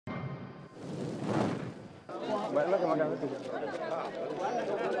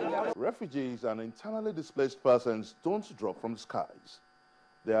Refugees and internally displaced persons don't drop from the skies.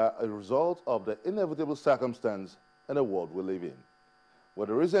 They are a result of the inevitable circumstance in the world we live in. With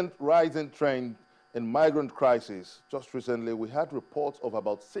the recent rising trend in migrant crisis, just recently we had reports of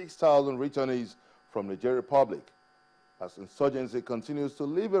about 6,000 returnees from the Niger Republic, as insurgency continues to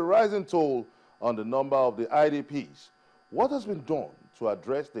leave a rising toll on the number of the IDPs. What has been done to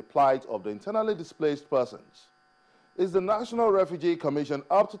address the plight of the internally displaced persons? Is the National Refugee Commission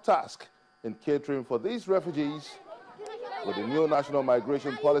up to task in catering for these refugees? With the new national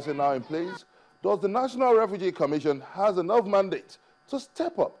migration policy now in place, does the National Refugee Commission has enough mandate to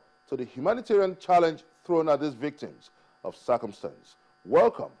step up to the humanitarian challenge thrown at these victims of circumstance?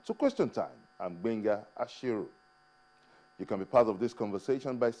 Welcome to Question Time. I'm Gbenga, Ashiru. You can be part of this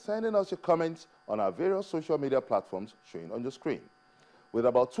conversation by sending us your comments on our various social media platforms showing on your screen. With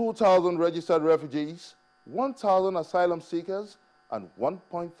about 2,000 registered refugees, 1,000 asylum seekers, and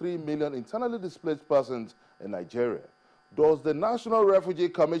 1.3 million internally displaced persons in Nigeria, does the National Refugee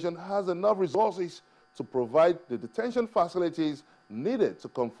Commission has enough resources to provide the detention facilities needed to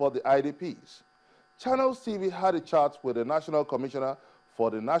comfort the IDPs? Channels TV had a chat with the National Commissioner for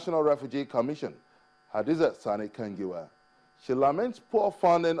the National Refugee Commission, Hadiza Kangiwa. She laments poor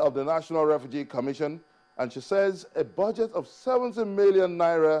funding of the National Refugee Commission, and she says a budget of 70 million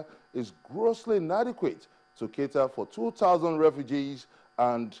naira is grossly inadequate to cater for 2,000 refugees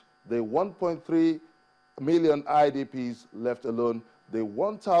and the 1.3 million IDPs, left alone the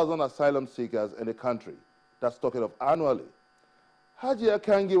 1,000 asylum seekers in the country. That's talking of annually. Hadiza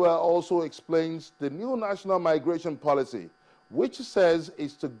Kangiwa also explains the new national migration policy, which says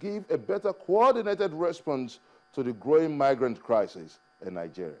is to give a better coordinated response to the growing migrant crisis in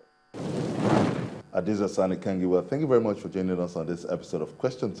Nigeria. Hadiza Kangiwa, thank you very much for joining us on this episode of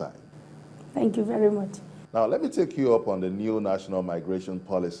Question Time. Thank you very much. Now, let me take you up on the new national migration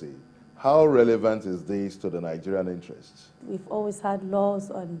policy. How relevant is this to the Nigerian interests? We've always had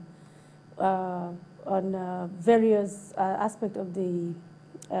laws on various aspects of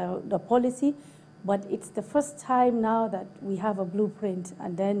the policy, but it's the first time now that we have a blueprint,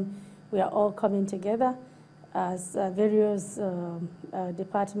 and then we are all coming together as various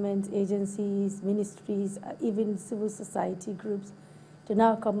departments, agencies, ministries, even civil society groups, to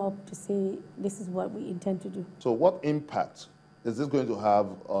now come up to say this is what we intend to do. So what impact is this going to have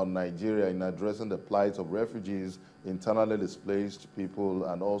on Nigeria in addressing the plight of refugees, internally displaced people,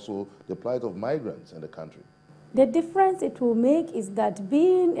 and also the plight of migrants in the country? The difference it will make is that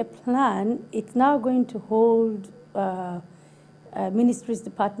being a plan, it's now going to hold ministries,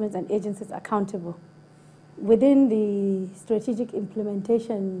 departments, and agencies accountable. Within the strategic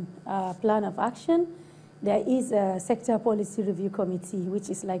implementation plan of action, there is a sector policy review committee,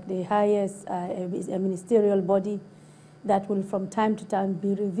 which is like the highest is a ministerial body that will from time to time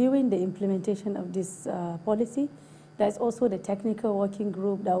be reviewing the implementation of this policy. There's also the technical working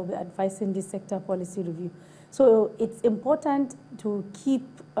group that will be advising this sector policy review. So it's important to keep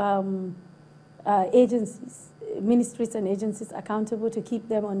agencies, ministries and agencies accountable, to keep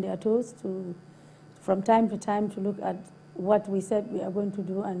them on their toes, to from time to time to look at what we said we are going to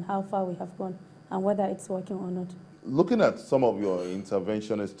do and how far we have gone and whether it's working or not. Looking at some of your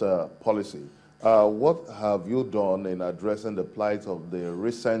interventionist policy, what have you done in addressing the plight of the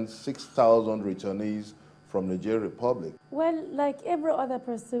recent 6,000 returnees from the Niger Republic? Well, like every other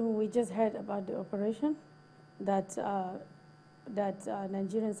person, we just heard about the operation that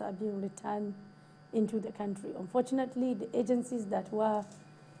Nigerians are being returned into the country. Unfortunately, the agencies that were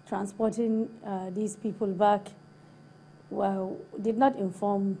transporting these people back did not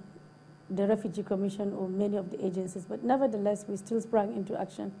inform the Refugee Commission or many of the agencies, but nevertheless, we still sprang into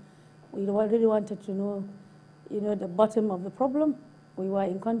action. We really wanted to know, the bottom of the problem. We were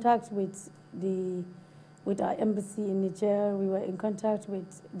in contact with our embassy in Niger. We were in contact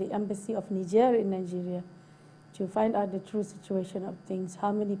with the embassy of Niger in Nigeria to find out the true situation of things,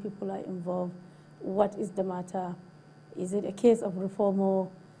 how many people are involved, what is the matter, is it a case of reform or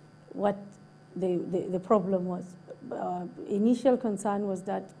what the problem was. Initial concern was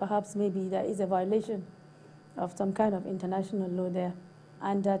that perhaps maybe there is a violation of some kind of international law there,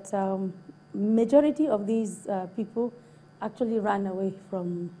 and that majority of these people actually ran away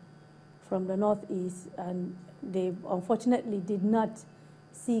from the northeast, and they unfortunately did not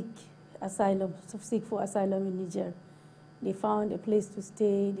seek for asylum in Niger. They found a place to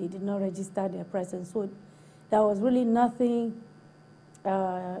stay. They did not register their presence. So there was really nothing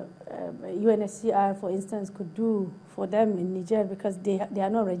UNHCR, for instance, could do for them in Niger because they are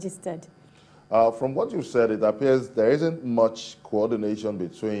not registered. From what you said, it appears there isn't much coordination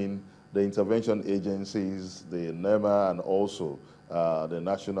between the intervention agencies, the NEMA, and also the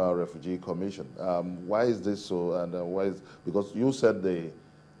National Refugee Commission. Why is this so? And because you said the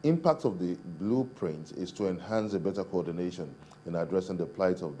impact of the blueprint is to enhance a better coordination in addressing the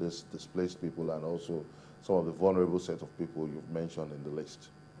plight of these displaced people and also some of the vulnerable set of people you've mentioned in the list.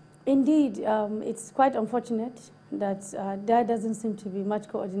 Indeed, it's quite unfortunate that there doesn't seem to be much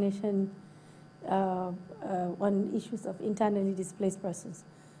coordination on issues of internally displaced persons.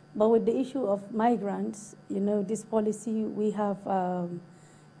 But with the issue of migrants, you know, this policy, we have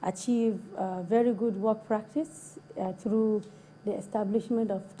achieved very good work practice through the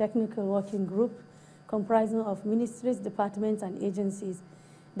establishment of technical working group comprising of ministries, departments, and agencies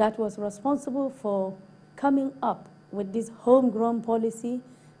that was responsible for coming up with this homegrown policy.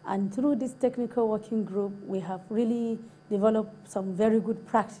 And through this technical working group, we have really developed some very good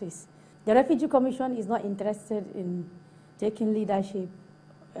practice. The Refugee Commission is not interested in taking leadership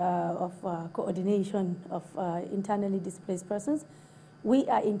of coordination of internally displaced persons. We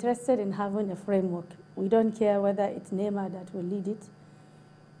are interested in having a framework. We don't care whether it's NEMA that will lead it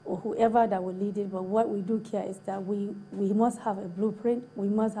or whoever that will lead it, but what we do care is that we must have a blueprint, we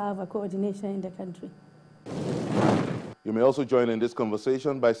must have a coordination in the country. You may also join in this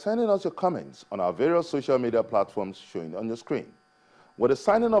conversation by sending us your comments on our various social media platforms showing on your screen. With the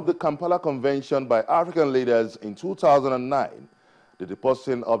signing of the Kampala Convention by African leaders in 2009, the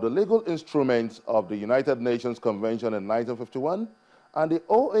depositing of the legal instruments of the United Nations Convention in 1951, and the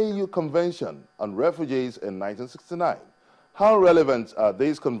OAU Convention on Refugees in 1969. How relevant are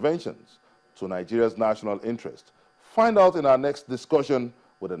these conventions to Nigeria's national interest? Find out in our next discussion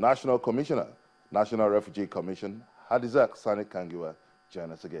with the National Commissioner, National Refugee Commission, Hadiza Kangiwa.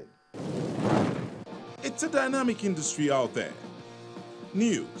 Join us again. It's a dynamic industry out there.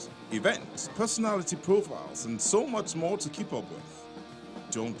 News, events, personality profiles, and so much more to keep up with.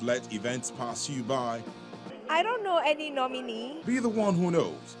 Don't let events pass you by. I don't know any nominee. Be the one who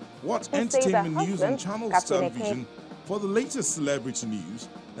knows. Watch entertainment news on Channels Television for the latest celebrity news,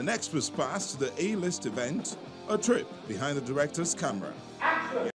 an express pass to the A-list event, a trip behind the director's camera.